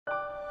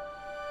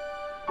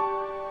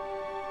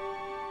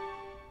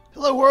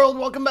Hello world,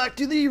 welcome back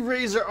to the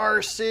Razor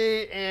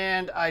RC,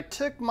 and I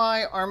took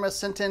my Arrma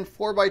Senton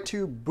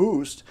 4x2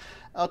 Boost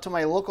out to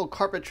my local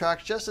carpet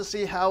track just to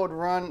see how it would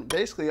run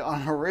basically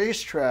on a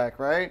racetrack,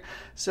 right?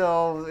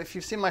 So if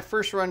you've seen my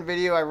first run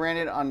video, I ran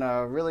it on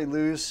a really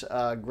loose,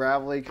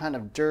 gravelly kind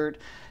of dirt.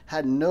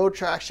 Had no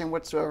traction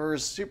whatsoever. It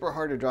was super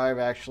hard to drive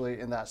actually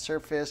in that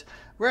surface.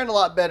 Ran a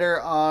lot better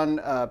on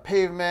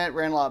pavement,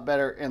 ran a lot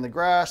better in the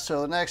grass.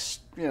 So the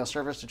next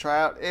surface to try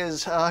out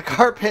is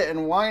carpet,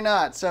 and why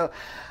not? So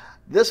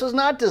this was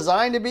not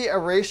designed to be a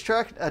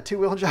racetrack, a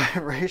two-wheel drive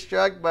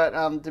racetrack, but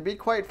to be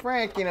quite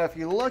frank, if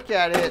you look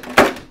at it,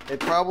 it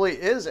probably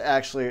is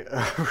actually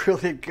a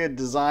really good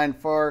design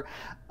for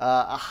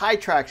a high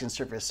traction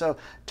surface. So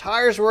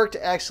tires worked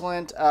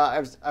excellent.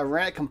 I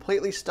ran it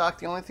completely stock.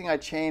 The only thing I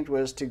changed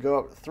was to go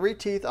up 3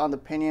 teeth on the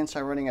pinion. So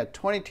I'm running a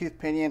 20 tooth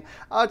pinion.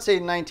 I would say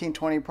 19,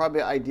 20,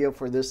 probably ideal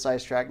for this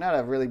size track. Not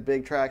a really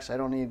big track, so I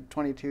don't need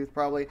 20 tooth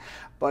probably,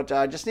 but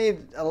just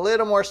need a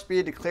little more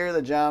speed to clear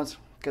the jumps,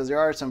 because there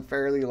are some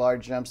fairly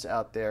large jumps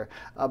out there.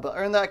 But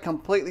other than that,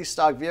 completely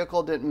stock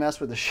vehicle. Didn't mess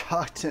with the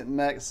shock, didn't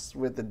mess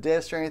with the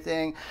disc or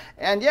anything.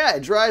 And yeah,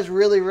 it drives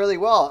really, really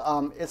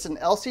well. It's an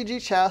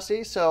LCG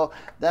chassis, so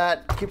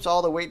that keeps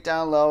all the weight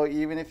down low.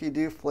 Even if you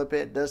do flip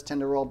it, it does tend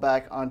to roll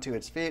back onto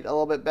its feet a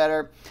little bit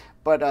better.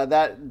 But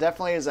that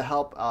definitely is a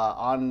help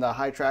on the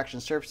high traction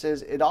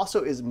surfaces. It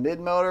also is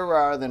mid-motor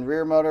rather than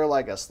rear motor,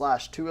 like a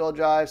 / two-wheel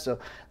drive. So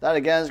that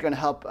again is going to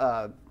help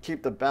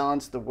keep the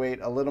balance, the weight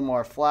a little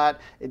more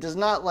flat. It does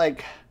not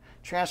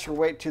transfer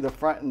weight to the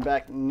front and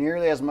back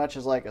nearly as much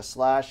as like a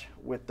slash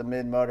with the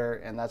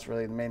mid-motor, and that's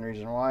really the main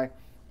reason why.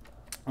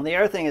 And the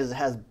other thing is it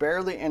has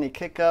barely any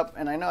kick up,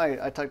 and I know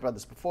I talked about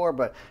this before,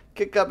 but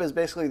kick up is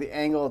basically the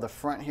angle of the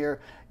front here.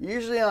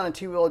 Usually on a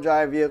two-wheel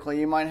drive vehicle,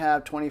 you might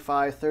have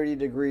 25, 30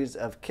 degrees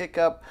of kick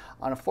up.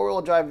 On a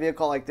four-wheel drive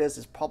vehicle like this,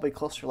 it's probably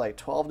closer to like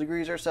 12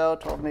 degrees or so,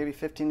 12, maybe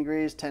 15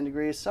 degrees, 10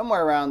 degrees,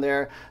 somewhere around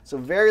there. So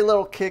very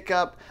little kick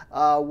up,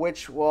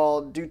 which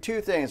will do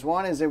two things.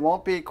 One is it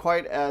won't be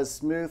quite as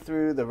smooth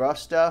through the rough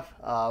stuff,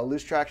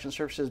 loose traction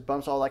surfaces,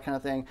 bumps, all that kind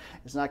of thing.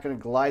 It's not going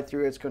to glide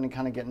through. It's going to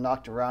kind of get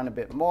knocked around a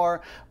bit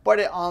more.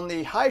 But on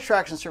the high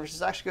traction surface,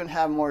 it's actually going to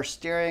have more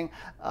steering,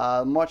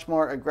 much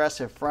more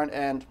aggressive front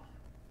end,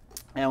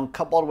 and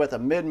coupled with a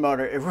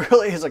mid-motor, it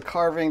really is a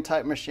carving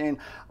type machine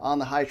on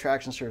the high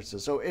traction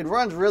surfaces. So it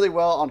runs really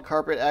well on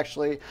carpet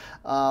actually.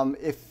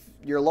 If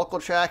your local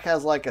track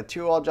has like a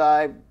two-wheel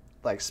drive,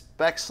 like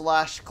spec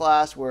 /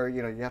 class, where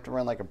you have to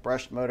run like a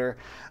brushed motor,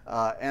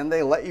 and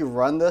they let you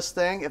run this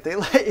thing, if they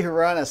let you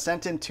run a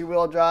Senton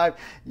two-wheel drive,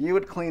 you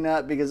would clean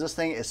up, because this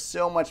thing is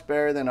so much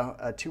better than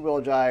a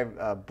two-wheel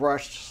drive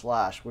brushed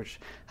 /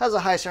 which has a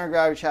high center of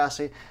gravity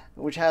chassis,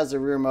 which has the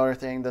rear motor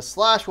thing.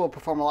 The / will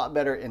perform a lot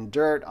better in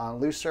dirt, on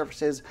loose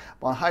surfaces,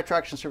 but on high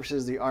traction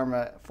surfaces, the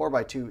Arrma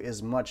 4x2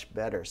 is much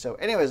better. So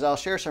anyways, I'll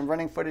share some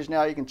running footage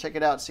now. You can check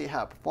it out, see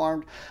how it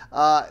performed.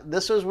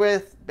 This was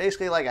with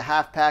basically like a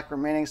half pack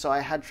remaining, so I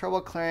had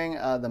trouble clearing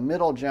the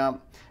middle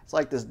jump. It's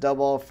like this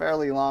double,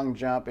 fairly long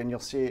jump, and you'll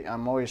see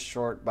I'm always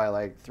short by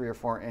like 3 or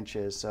 4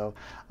 inches. So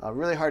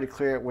really hard to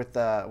clear it with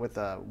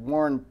a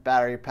worn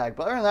battery pack.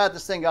 But other than that,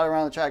 this thing got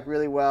around the track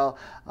really well.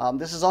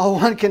 This is all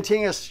one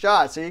continuous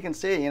shot, so you can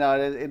see,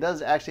 it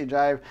does actually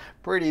drive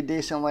pretty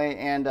decently.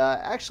 And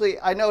actually,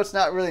 I know it's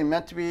not really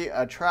meant to be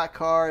a track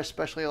car,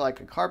 especially like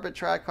a carpet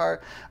track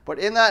car, but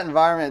in that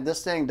environment,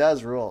 this thing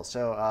does rule.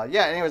 So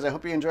yeah, anyways, I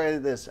hope you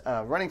enjoyed this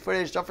running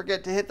footage. Don't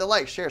forget to hit the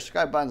like, share,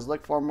 subscribe buttons.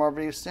 Look for more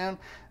videos soon.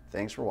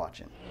 Thanks for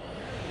watching.